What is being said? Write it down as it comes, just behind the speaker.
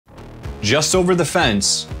Just over the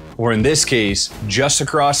fence, or in this case, just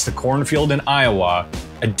across the cornfield in Iowa,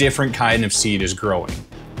 a different kind of seed is growing.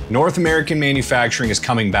 North American manufacturing is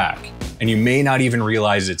coming back, and you may not even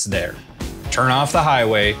realize it's there. Turn off the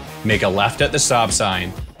highway, make a left at the stop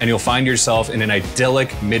sign, and you'll find yourself in an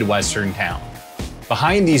idyllic Midwestern town.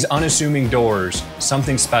 Behind these unassuming doors,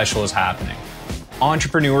 something special is happening.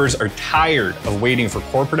 Entrepreneurs are tired of waiting for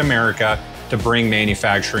corporate America to bring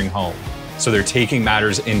manufacturing home, so they're taking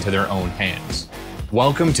matters into their own hands.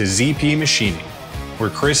 Welcome to ZP Machining, where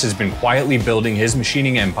Chris has been quietly building his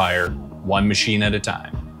machining empire, one machine at a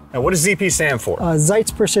time. Now, what does ZP stand for?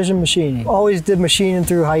 Zeitz Precision Machining. Always did machining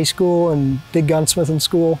through high school and did gunsmithing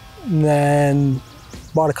school. And then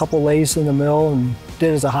bought a couple lathes in the mill and did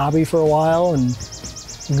it as a hobby for a while, and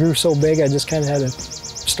grew so big I just kind of had to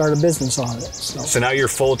start a business on it. So now you're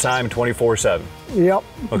full-time 24/7? Yep.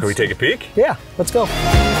 Well, can we take a peek? Yeah, let's go.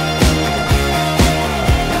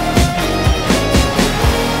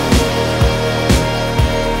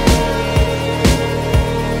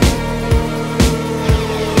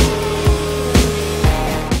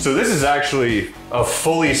 So this is actually a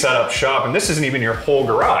fully set up shop, and this isn't even your whole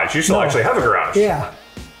garage. You still actually have a garage. Yeah.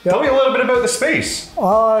 Yep. Tell me a little bit about the space.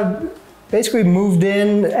 Basically moved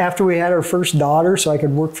in after we had our first daughter so I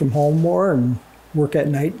could work from home more and work at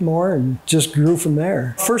night more, and just grew from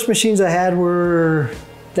there. First machines I had were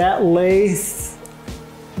that lathe,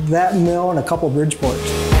 that mill, and a couple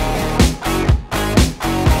Bridgeports.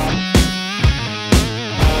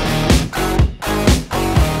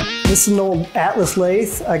 This is an old Atlas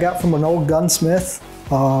lathe I got from an old gunsmith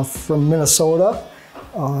from Minnesota.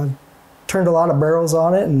 Turned a lot of barrels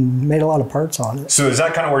on it and made a lot of parts on it. So is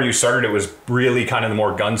that kind of where you started? It was really kind of the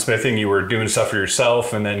more gunsmithing? You were doing stuff for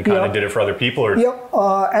yourself and then kind of did it for other people? Or? Yep.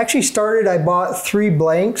 Actually started, I bought 3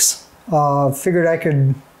 blanks. Figured I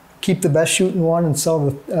could keep the best shooting one and sell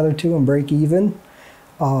the other 2 and break even.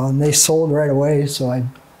 And they sold right away, so I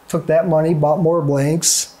took that money, bought more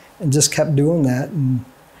blanks, and just kept doing that. And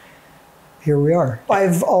here we are.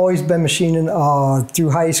 I've always been machining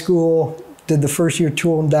through high school, did the first year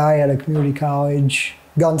tool and die at a community college,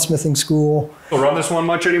 gunsmithing school. Don't run this one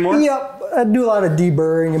much anymore? Yep, I do a lot of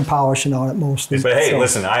deburring and polishing on it mostly. But hey,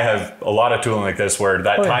 listen, I have a lot of tooling like this where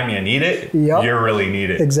that time you need it, you really need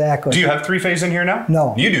it. Exactly. Do you have 3-phase in here now?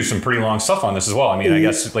 No. You do some pretty long stuff on this as well. I mean, I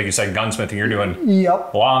guess, like you said, gunsmithing, you're doing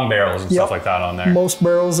long barrels and stuff like that on there. Most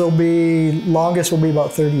barrels will be, longest will be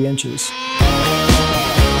about 30 inches.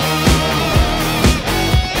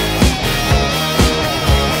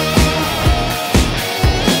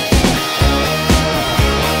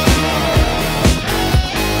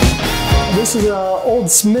 This is an old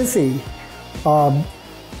smithy. I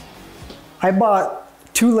bought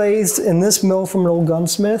 2 lathes in this mill from an old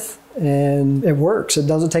gunsmith, and it works. It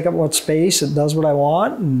doesn't take up much space. It does what I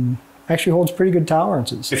want, and actually holds pretty good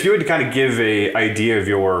tolerances. If you had to kind of give an idea of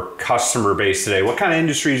your customer base today, what kind of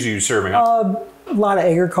industries are you serving? A lot of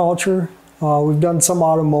agriculture. We've done some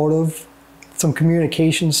automotive, some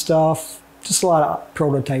communication stuff. Just a lot of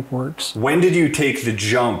prototype works. When did you take the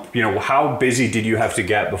jump? You know, how busy did you have to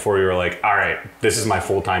get before you were like, all right, this is my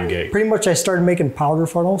full-time gig? Pretty much I started making powder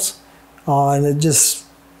funnels, and it just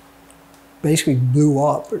basically blew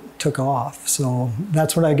up, it took off. So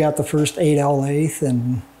that's when I got the first 8L lathe,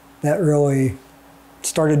 and that really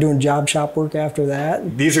started doing job shop work after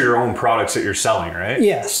that. These are your own products that you're selling, right?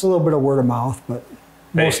 Yes, a little bit of word of mouth, but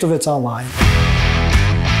most of it's online.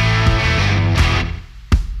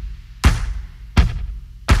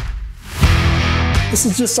 This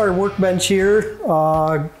is just our workbench here.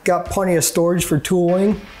 Got plenty of storage for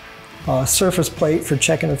tooling, surface plate for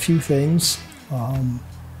checking a few things. A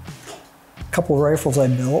couple of rifles I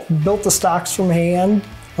built. Built the stocks from hand,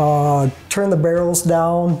 turned the barrels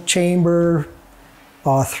down, chamber,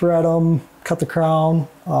 thread them, cut the crown,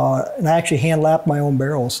 and I actually hand lap my own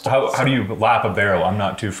barrels. How do you lap a barrel? I'm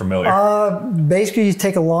not too familiar. Basically, you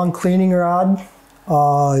take a long cleaning rod,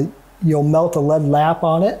 you'll melt a lead lap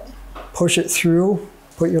on it, push it through,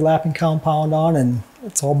 put your lapping compound on, and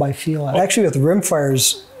it's all by feel. Actually, with rim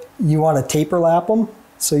fires, you want to taper lap them,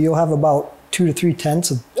 so you'll have about 2 to 3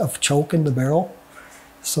 tenths of choke in the barrel.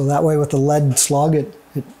 So that way, with the lead slug, it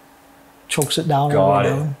chokes it down. Got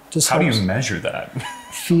it. Just how do you measure that?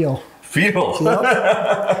 Feel. Feel.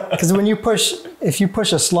 Because when you push, if you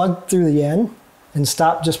push a slug through the end and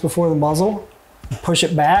stop just before the muzzle, push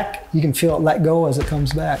it back, you can feel it let go as it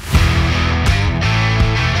comes back.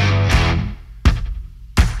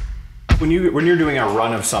 When you're doing a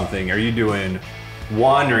run of something, are you doing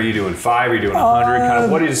 1, or are you doing 5, are you doing 100? Kind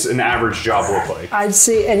of, what does an average job look like? I'd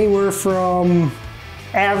say anywhere from,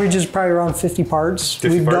 average is probably around 50 parts.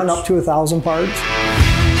 50 We've parts? done up to 1,000 parts.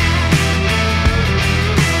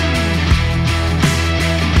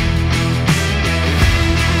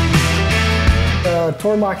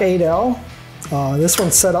 Tormach 8L. This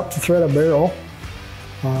one's set up to thread a barrel.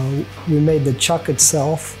 We made the chuck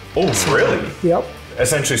itself. Oh, really? Yep.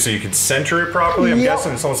 Essentially, so you could center it properly. I'm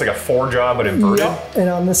guessing it's almost like a four-jaw, but inverted. Yep. And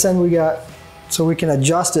on this end, we got, so we can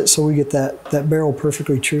adjust it so we get that barrel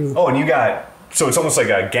perfectly true. Oh, and you got, so it's almost like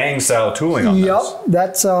a gang-style tooling on this. Yep.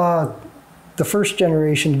 That's the first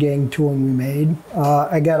generation gang tooling we made.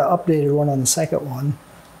 I got an updated one on the second one.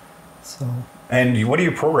 So. And what are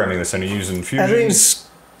you programming this in? Are you using fusions? Everything's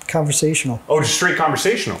conversational. Oh, just straight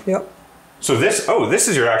conversational. Yep. So this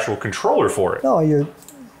is your actual controller for it. No, you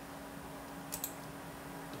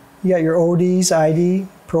got your ODs, ID,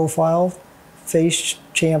 profile, face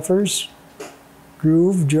chamfers,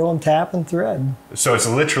 groove, drill and tap, and thread. So it's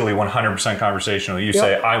literally 100% conversational. You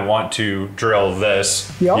say, I want to drill this.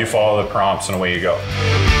 Yep. You follow the prompts and away you go.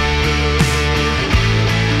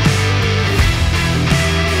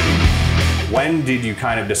 When did you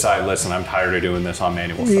kind of decide, listen, I'm tired of doing this on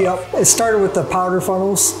manual stuff? Yep, it started with the powder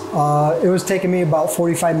funnels. It was taking me about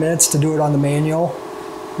 45 minutes to do it on the manual,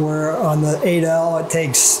 where on the 8L it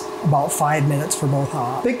takes about 5 minutes for both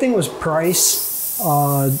hot. Big thing was price.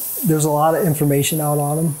 There's a lot of information out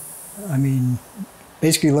on them. I mean,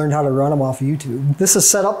 basically learned how to run them off of YouTube. This is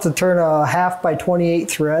set up to turn a 1/2 by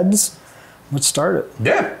 28 threads. Let's start it.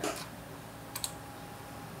 Yeah.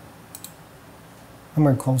 I'm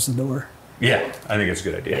gonna close the door. Yeah, I think it's a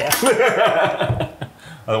good idea. Yeah.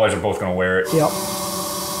 Otherwise, we're both going to wear it. Yep.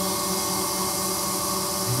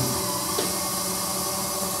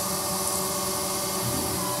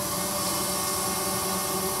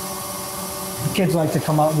 The kids like to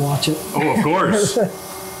come out and watch it. Oh, of course.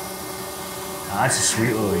 That's a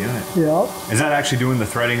sweet little unit. Yep. Is that actually doing the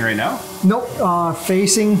threading right now? Nope.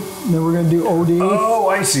 Facing. Then we're going to do OD. Oh,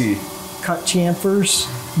 I see. Cut chamfers.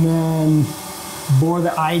 And then bore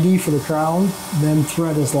the ID for the crown, then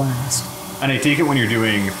thread is last. And I take it when you're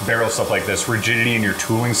doing barrel stuff like this, rigidity in your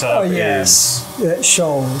tooling setup yes, it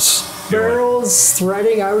shows. Barrels,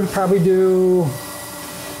 threading, I would probably do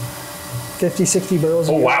 50, 60 barrels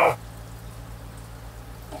a year. Oh, wow.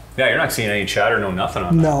 Yeah, you're not seeing any chatter, no nothing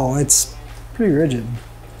on that. No, it's pretty rigid.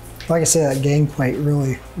 Like I said, that gang plate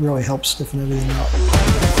really helps stiffen everything up.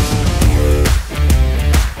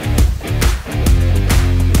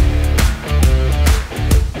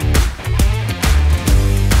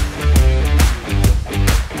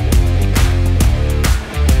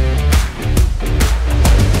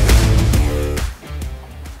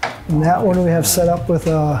 And that one we have set up with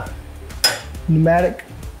a pneumatic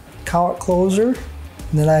collet closer. And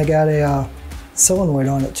then I got a solenoid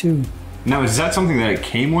on it too. Now, is that something that it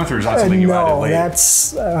came with, or is that something you added later?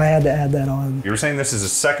 No, I had to add that on. You were saying this is a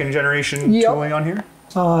second generation tooling on here?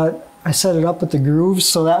 I set it up with the grooves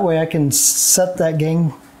so that way I can set that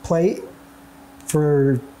gang plate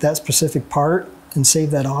for that specific part and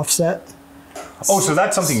save that offset. Oh, so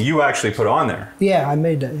that's something you actually put on there? Yeah, I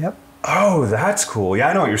made that, yep. Oh, that's cool. Yeah,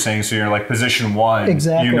 I know what you're saying. So you're like position one.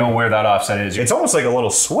 Exactly. You know where that offset is. It's almost like a little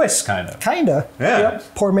Swiss kind of. Kinda. Yeah.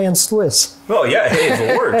 Yep. Poor man's Swiss. Well, yeah, hey,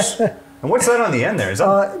 it works. And what's that on the end there? Is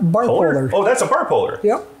that bar puller? Oh, that's a bar puller.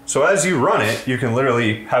 Yep. So as you run it, you can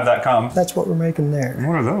literally have that come. That's what we're making there.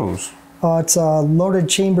 What are those? It's a loaded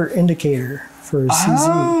chamber indicator for CZ.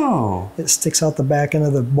 Oh. It sticks out the back end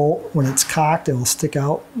of the bolt. When it's cocked, it will stick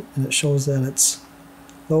out and it shows that it's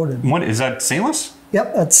loaded. What is that, stainless?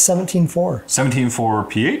 Yep, that's 17.4. 17.4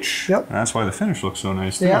 pH? Yep. That's why the finish looks so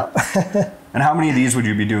nice too. Yeah. And how many of these would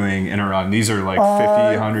you be doing in a run? These are like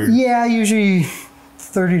 50, 100? Yeah, usually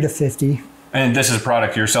 30 to 50. And this is a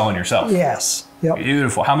product you're selling yourself? Yes. Yep.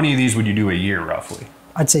 Beautiful. How many of these would you do a year roughly?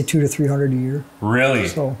 I'd say 200 to 300 a year. Really?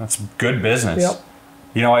 So, that's good business. Yep.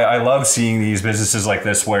 You know, I love seeing these businesses like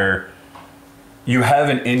this where you have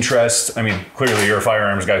an interest. I mean, clearly you're a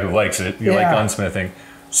firearms guy who likes it. You like gunsmithing.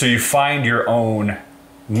 So you find your own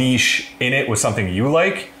niche in it with something you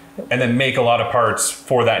like and then make a lot of parts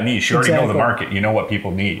for that niche. You already know the market. You know what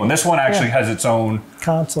people need. And this one actually has its own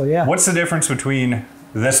console, yeah. What's the difference between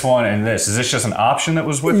this one and this? Is this just an option that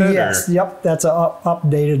was with it? Yes, or? Yep. That's an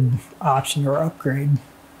updated option or upgrade.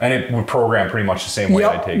 And it would program pretty much the same way,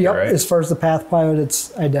 I take it, right? As far as the path pilot,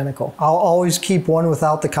 it's identical. I'll always keep one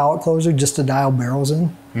without the collet closer just to dial barrels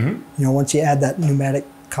in. You know, once you add that pneumatic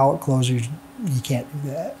collet closer, you can't do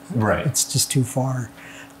that. Right. It's just too far.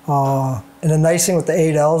 And the nice thing with the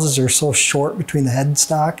 8Ls is they're so short between the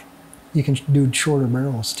headstock, you can do shorter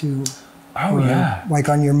barrels too. Oh, yeah. Like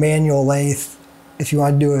on your manual lathe, if you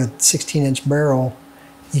want to do a 16-inch barrel,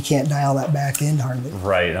 you can't dial that back in hardly.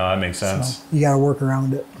 Right, no, that makes sense. So you got to work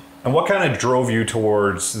around it. And what kind of drove you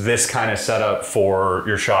towards this kind of setup for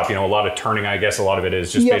your shop? You know, a lot of turning, I guess a lot of it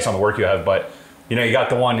is just based on the work you have, but You know, you got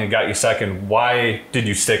the one, you got your second. Why did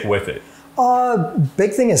you stick with it?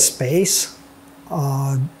 Big thing is space.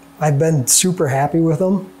 I've been super happy with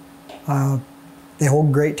them. They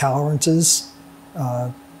hold great tolerances.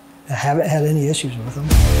 I haven't had any issues with them.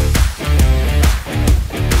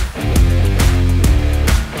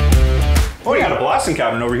 Oh, you got a blasting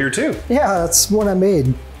cabinet over here too. Yeah, that's one I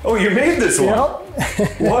made. Oh, you made this one?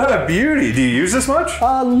 Yep. What a beauty. Do you use this much?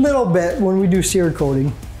 A little bit when we do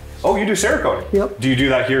Cerakoting. Oh, you do Cerakoting? Yep. Do you do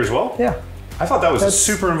that here as well? Yeah. I thought that was a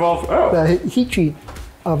super involved. Oh. The heat treat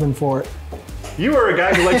oven for it. You are a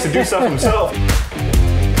guy who likes to do stuff himself.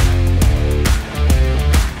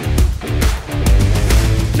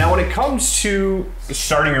 Now, when it comes to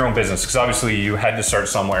starting your own business, because obviously you had to start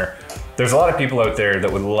somewhere, there's a lot of people out there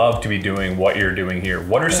that would love to be doing what you're doing here.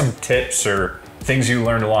 What are some tips or things you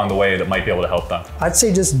learned along the way that might be able to help them? I'd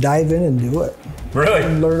say just dive in and do it. Really?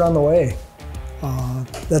 And learn on the way.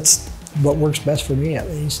 That's what works best for me, at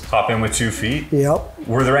least. Hop in with 2 feet? Yep.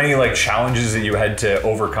 Were there any like challenges that you had to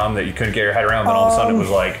overcome that you couldn't get your head around, then all of a sudden it was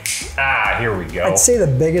like, here we go? I'd say the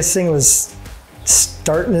biggest thing was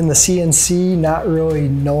starting in the CNC, not really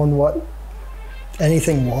knowing what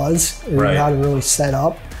anything was, or right. how to really set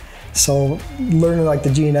up. So learning like the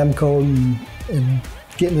G&M code and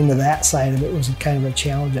getting into that side of it was kind of a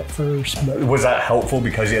challenge at first. But was that helpful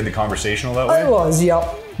because you had the conversational that way? I was,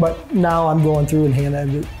 yep. But now I'm going through and hand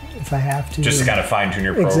edit it if I have to. Just to kind of fine tune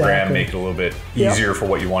your program, exactly. make it a little bit easier for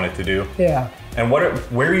what you want it to do. Yeah. And where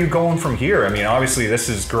are you going from here? I mean, obviously this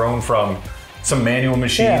has grown from some manual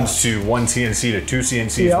machines to 1 CNC to 2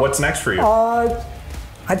 CNCs. Yep. What's next for you?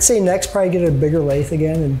 I'd say next probably get a bigger lathe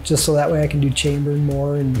again, and just so that way I can do chambering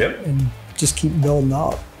more and just keep building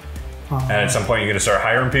up. And at some point you're gonna start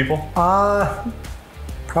hiring people?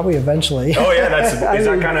 Probably eventually. Oh yeah, is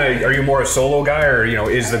that kind of, are you more a solo guy, or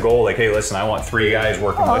is the goal like, hey, listen, I want 3 guys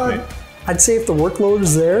working with me? I'd say if the workload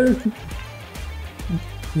is there,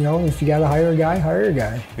 if you got to hire a guy, hire a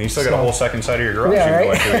guy. And you still got a whole second side of your garage. Yeah,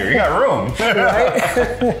 you can go into. You got room.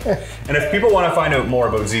 Right? And if people want to find out more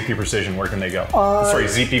about ZP Precision, where can they go? Sorry,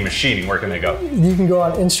 ZP Machining, where can they go? You can go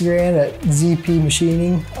on Instagram at ZP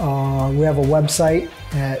Machining. We have a website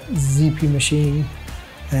at ZP Machining,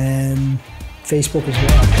 and Facebook as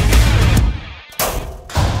well.